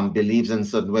person believes in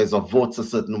certain ways or votes a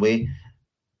certain way,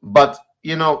 but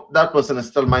you know, that person is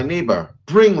still my neighbor.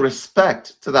 Bring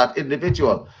respect to that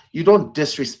individual. You don't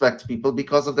disrespect people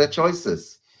because of their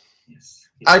choices. Yes.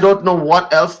 I don't know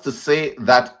what else to say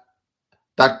that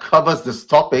covers this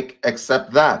topic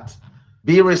except that.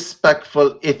 Be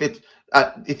respectful.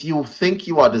 If you think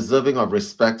you are deserving of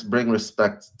respect, bring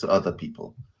respect to other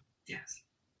people. Yes.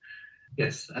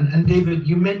 Yes. And David,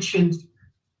 you mentioned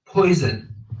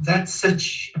poison. That's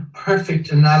such a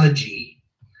perfect analogy.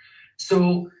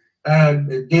 So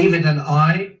David and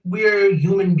I, we're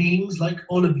human beings like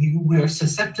all of you. We are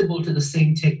susceptible to the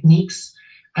same techniques,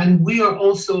 and we are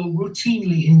also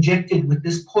routinely injected with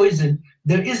this poison.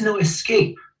 There is no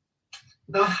escape.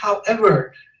 Now,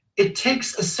 however, it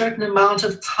takes a certain amount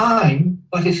of time,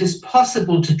 but it is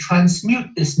possible to transmute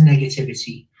this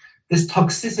negativity, this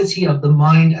toxicity of the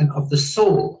mind and of the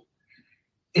soul.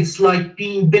 It's like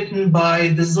being bitten by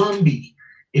the zombie.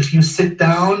 If you sit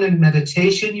down in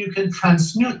meditation, you can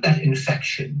transmute that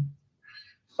infection.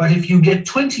 But if you get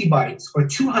 20 bites or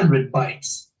 200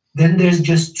 bites, then there's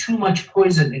just too much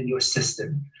poison in your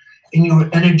system, in your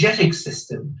energetic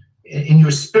system, in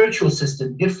your spiritual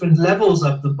system, different levels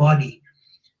of the body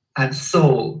and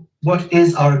soul. What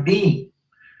is our being?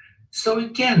 So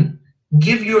again,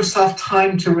 give yourself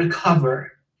time to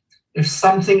recover. If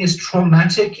something is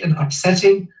traumatic and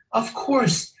upsetting, of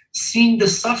course, seeing the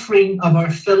suffering of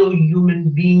our fellow human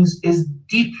beings is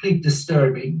deeply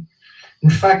disturbing. In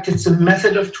fact, it's a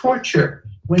method of torture.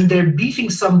 When they're beating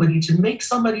somebody to make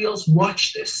somebody else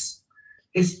watch this,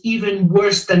 it's even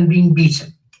worse than being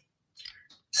beaten.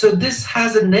 So this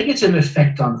has a negative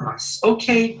effect on us.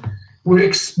 Okay, we're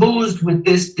exposed with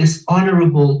this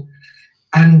dishonorable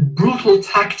and brutal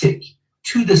tactic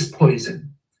to this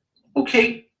poison.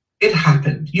 Okay, it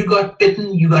happened. You got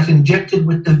bitten, you got injected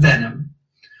with the venom.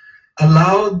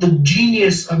 Allow the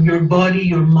genius of your body,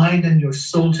 your mind, and your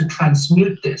soul to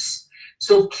transmute this.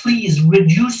 So please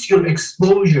reduce your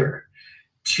exposure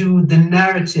to the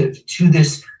narrative, to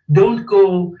this. Don't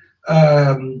go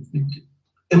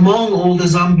among all the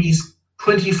zombies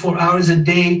 24 hours a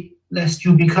day, lest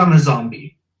you become a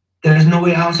zombie. There's no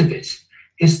way out of it.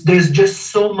 There's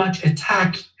just so much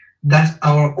attack that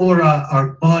our aura, our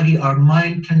body, our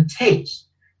mind can take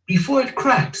before it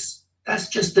cracks. That's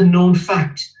just a known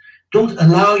fact. Don't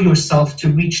allow yourself to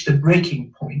reach the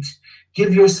breaking point.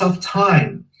 Give yourself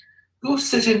time. Go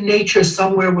sit in nature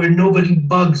somewhere where nobody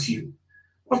bugs you.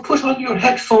 Or put on your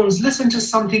headphones, listen to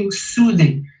something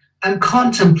soothing and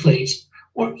contemplate.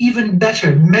 Or even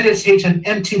better, meditate and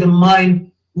empty the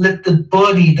mind. Let the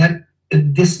body,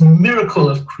 this miracle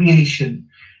of creation,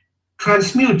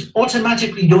 transmute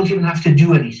automatically. Don't even have to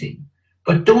do anything.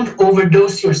 But don't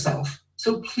overdose yourself.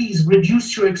 So please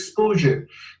reduce your exposure,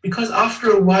 because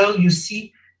after a while you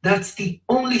see that's the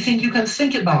only thing you can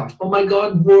think about. Oh my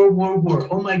God, war, war, war.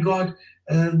 Oh my God,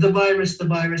 the virus, the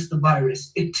virus, the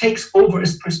virus. It takes over.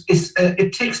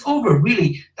 It takes over,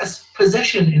 really. That's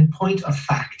possession in point of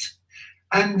fact.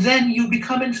 And then you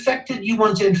become infected. You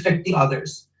want to infect the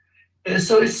others.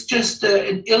 So it's just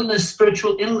an illness,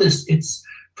 spiritual illness. It's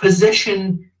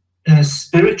possession,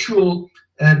 spiritual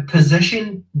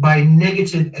possession by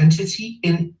negative entity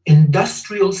in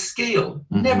industrial scale,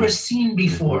 never seen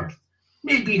before.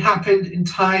 Maybe happened in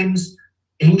times,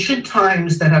 ancient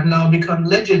times that have now become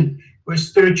legend, where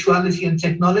spirituality and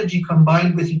technology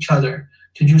combined with each other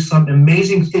to do some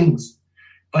amazing things.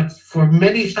 But for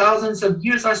many thousands of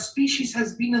years, our species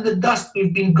has been in the dust.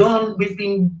 We've been gone. We've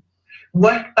been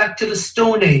wiped back to the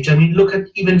Stone Age. I mean, look at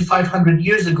even 500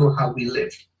 years ago how we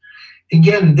lived.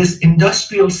 Again, this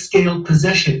industrial scale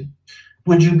possession.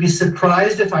 Would you be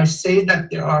surprised if I say that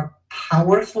there are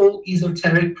powerful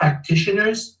esoteric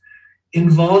practitioners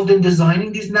involved in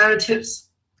designing these narratives?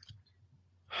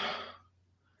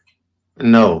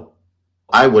 No,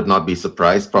 I would not be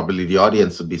surprised. Probably the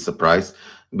audience would be surprised,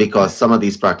 because some of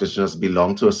these practitioners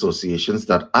belong to associations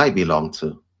that I belong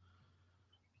to.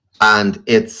 And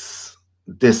it's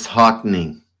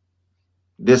disheartening.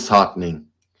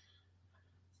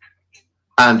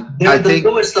 And they're the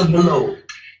lowest of the low.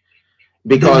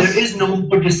 Because there is no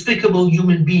more despicable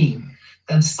human being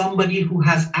than somebody who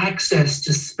has access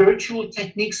to spiritual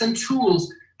techniques and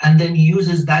tools and then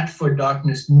uses that for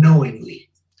darkness knowingly.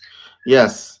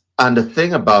 Yes. And the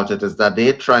thing about it is that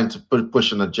they're trying to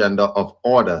push an agenda of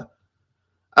order.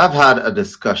 I've had a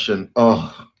discussion.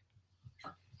 Oh,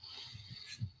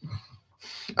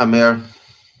 Amir,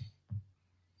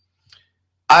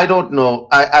 I don't know.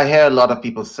 I hear a lot of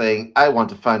people saying, I want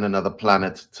to find another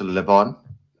planet to live on.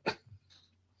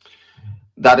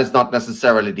 That is not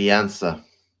necessarily the answer.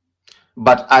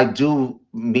 But I do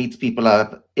meet people, I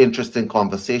have interesting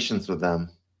conversations with them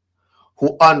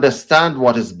who understand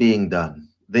what is being done.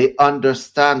 They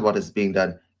understand what is being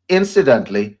done.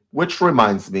 Incidentally, which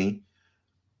reminds me,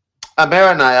 Amir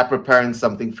and I are preparing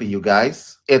something for you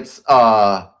guys. It's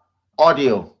an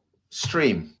audio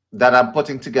stream that I'm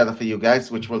putting together for you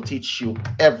guys, which will teach you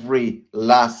every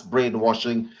last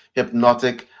brainwashing,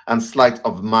 hypnotic, and sleight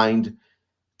of mind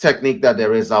technique that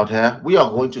there is out here. We are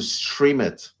going to stream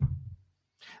it.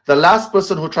 The last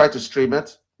person who tried to stream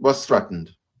it was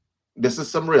threatened. This is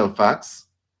some real facts.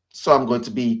 So I'm going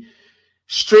to be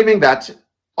streaming that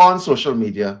on social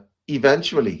media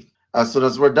eventually, as soon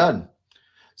as we're done,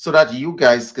 so that you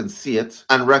guys can see it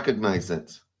and recognize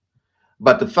it.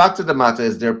 But the fact of the matter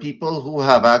is, there are people who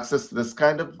have access to this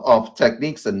kind of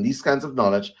techniques and these kinds of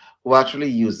knowledge who actually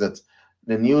use it.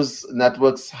 The news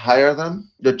networks hire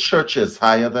them. The churches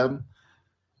hire them.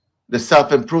 The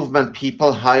self-improvement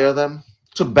people hire them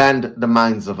to bend the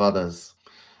minds of others.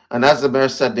 And as the mayor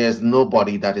said, there's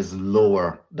nobody that is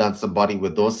lower than somebody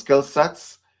with those skill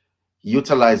sets,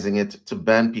 utilizing it to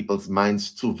bend people's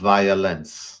minds to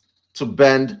violence. To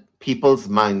bend people's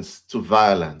minds to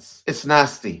violence. It's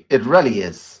nasty. It really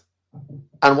is.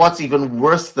 And what's even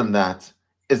worse than that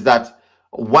is that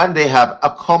when they have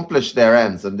accomplished their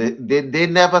ends, and they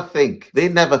never think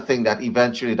that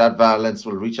eventually that violence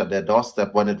will reach at their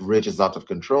doorstep when it rages out of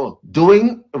control.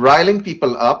 Riling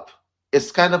people up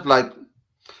is kind of like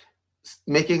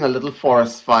making a little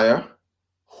forest fire,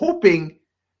 hoping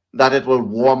that it will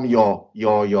warm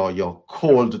your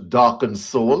cold, darkened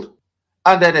soul.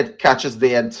 And then it catches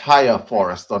the entire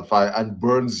forest on fire and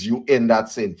burns you in that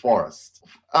same forest.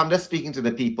 I'm just speaking to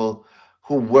the people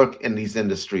who work in these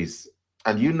industries.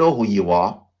 And you know who you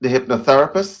are. The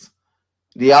hypnotherapists,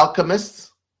 the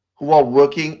alchemists who are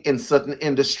working in certain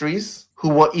industries, who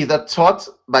were either taught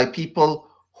by people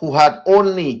who had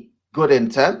only good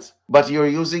intent, but you're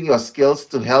using your skills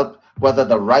to help whether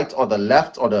the right or the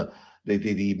left or the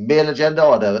male agenda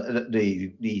or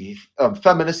the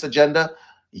feminist agenda.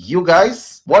 You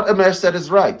guys, what Amir said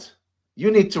is right. You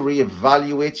need to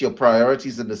reevaluate your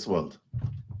priorities in this world.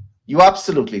 You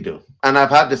absolutely do. And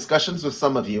I've had discussions with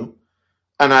some of you,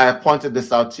 and I pointed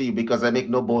this out to you because I make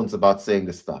no bones about saying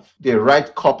this stuff. They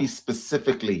write copy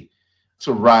specifically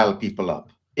to rile people up.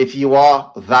 If you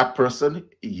are that person,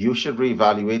 you should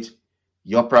reevaluate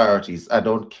your priorities. I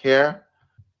don't care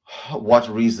what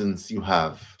reasons you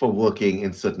have for working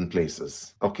in certain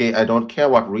places. Okay, I don't care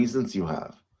what reasons you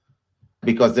have,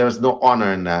 because there is no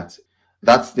honor in that.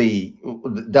 That's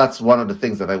one of the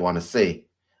things that I want to say.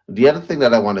 The other thing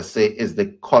that I want to say is the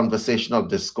conversational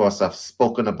discourse. I've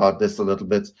spoken about this a little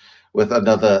bit with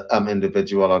another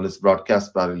individual on this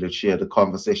broadcast, Barry Lucia, the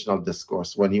conversational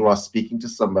discourse. When you are speaking to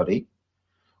somebody,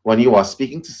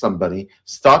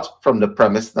 start from the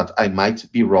premise that I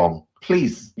might be wrong.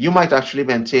 Please, you might actually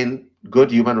maintain good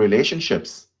human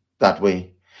relationships that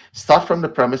way. Start from the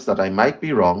premise that I might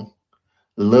be wrong.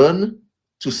 Learn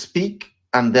to speak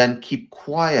and then keep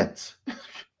quiet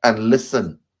and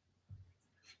listen.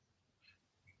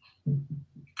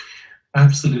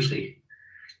 Absolutely.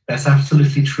 That's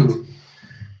absolutely true.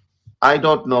 I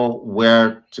don't know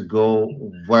where to go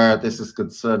where this is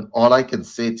concerned. All I can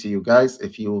say to you guys,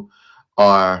 if you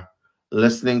are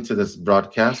listening to this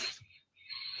broadcast,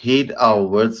 heed our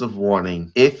words of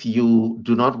warning. If you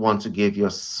do not want to give your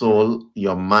soul,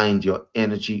 your mind, your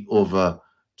energy over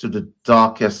to the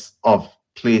darkest of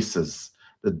places,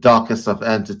 the darkest of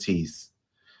entities,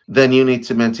 then you need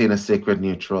to maintain a sacred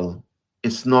neutral.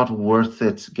 It's not worth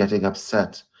it getting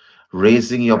upset,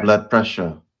 raising your blood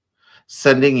pressure,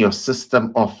 sending your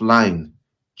system offline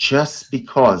just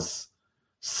because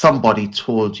somebody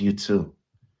told you to.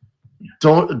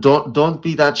 Don't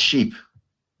be that sheep.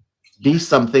 Be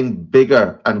something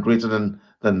bigger and greater than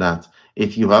that.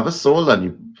 If you have a soul,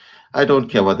 and I don't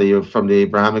care whether you're from the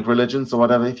Abrahamic religions or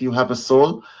whatever, if you have a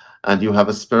soul and you have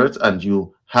a spirit and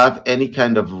you have any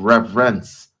kind of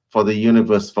reverence for the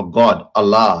universe, for God,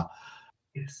 Allah,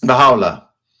 Baha'u'llah,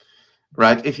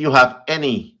 right? If you have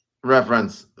any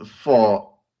reverence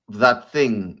for that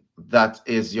thing that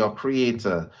is your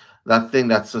creator, that thing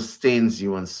that sustains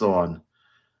you and so on,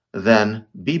 then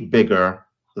be bigger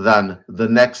than the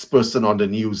next person on the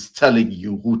news telling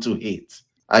you who to hate.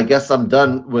 I guess I'm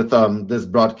done with this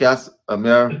broadcast.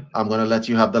 Amir, I'm going to let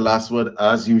you have the last word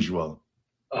as usual.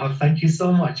 Thank you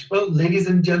so much. Well, ladies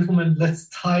and gentlemen, let's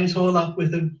tie it all up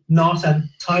with a knot and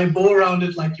tie a bow around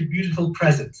it like your beautiful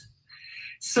present.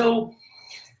 So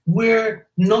we're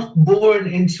not born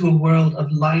into a world of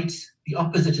light. The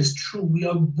opposite is true. We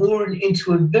are born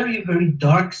into a very, very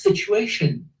dark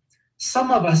situation. Some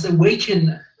of us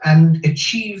awaken and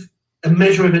achieve a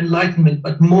measure of enlightenment,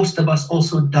 but most of us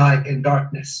also die in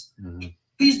darkness. Mm-hmm.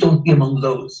 Please don't be among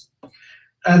those.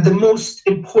 The most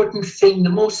important thing, the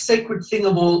most sacred thing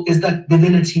of all is that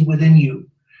divinity within you,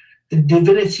 the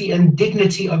divinity and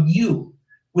dignity of you,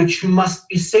 which must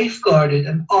be safeguarded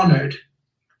and honored.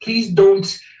 Please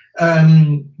don't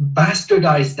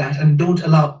bastardize that, and don't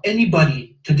allow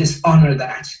anybody to dishonor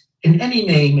that in any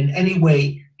name, in any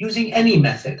way, using any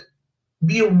method.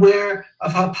 Be aware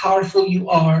of how powerful you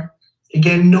are.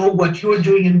 Again, know what you're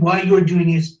doing and why you're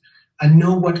doing it, and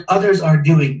know what others are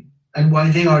doing and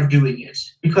why they are doing it,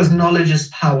 because knowledge is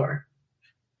power.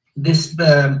 This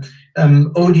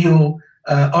audio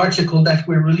article that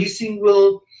we're releasing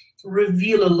will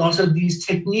reveal a lot of these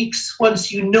techniques. Once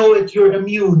you know it, you're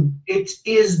immune. It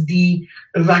is the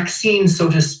vaccine, so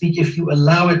to speak, if you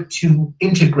allow it to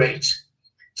integrate.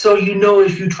 So you know,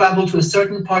 if you travel to a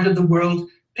certain part of the world,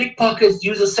 pickpockets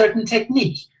use a certain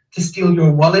technique to steal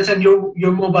your wallet and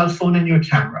your mobile phone and your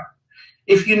camera.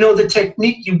 If you know the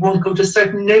technique, you won't go to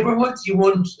certain neighborhoods, you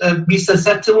won't be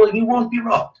susceptible, you won't be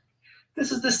robbed.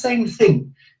 This is the same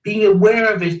thing. Being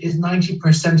aware of it is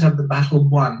 90% of the battle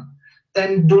won.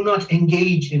 Then do not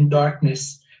engage in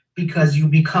darkness, because you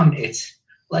become it.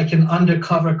 Like an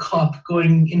undercover cop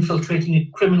infiltrating a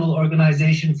criminal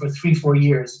organization for 3-4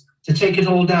 years to take it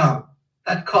all down.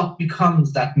 That cop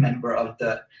becomes that member of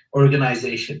the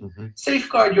organization. Mm-hmm.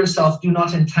 Safeguard yourself, do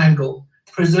not entangle.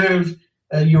 Preserve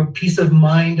your peace of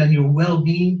mind and your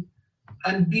well-being,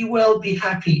 and be well, be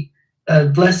happy.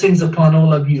 Blessings upon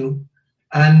all of you.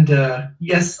 And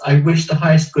yes, I wish the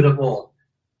highest good of all.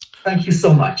 Thank you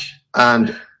so much. And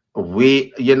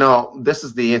this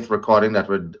is the 8th recording that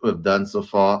we've done so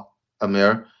far,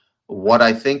 Amir. What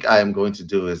I think I am going to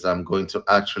do is I'm going to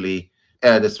actually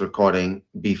air this recording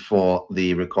before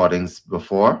the recordings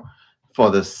before, for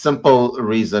the simple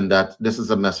reason that this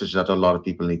is a message that a lot of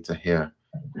people need to hear.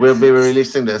 We'll be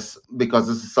releasing this because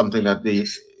this is something that the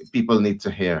people need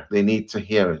to hear. They need to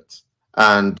hear it.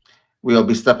 And we'll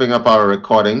be stepping up our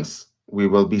recordings. We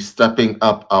will be stepping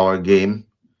up our game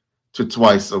to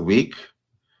twice a week.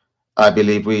 I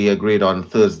believe we agreed on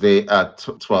Thursday at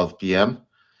 12 p.m.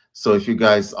 So if you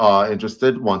guys are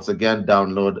interested, once again,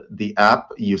 download the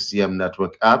app, UCM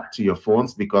Network app, to your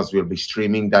phones, because we'll be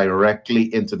streaming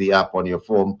directly into the app on your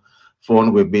phone.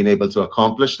 We've been able to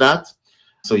accomplish that.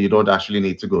 So you don't actually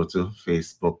need to go to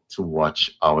Facebook to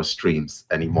watch our streams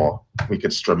anymore. We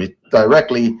can stream it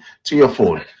directly to your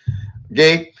phone.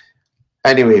 Okay?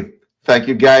 Anyway, thank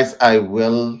you guys. I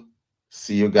will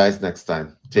see you guys next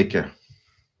time. Take care.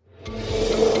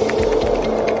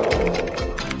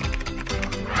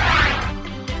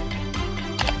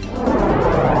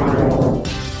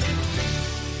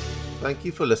 Thank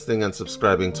you for listening and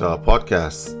subscribing to our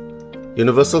podcast.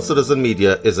 Universal Citizen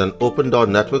Media is an open-door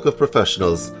network of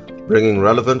professionals bringing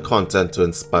relevant content to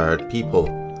inspired people.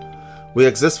 We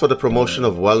exist for the promotion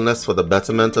of wellness for the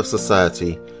betterment of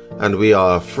society, and we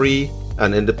are a free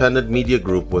and independent media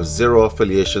group with zero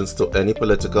affiliations to any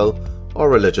political or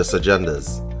religious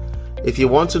agendas. If you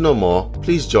want to know more,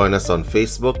 please join us on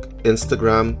Facebook,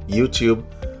 Instagram, YouTube,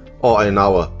 or in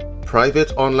our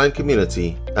private online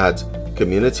community at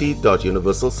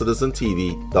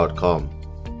community.universalcitizentv.com.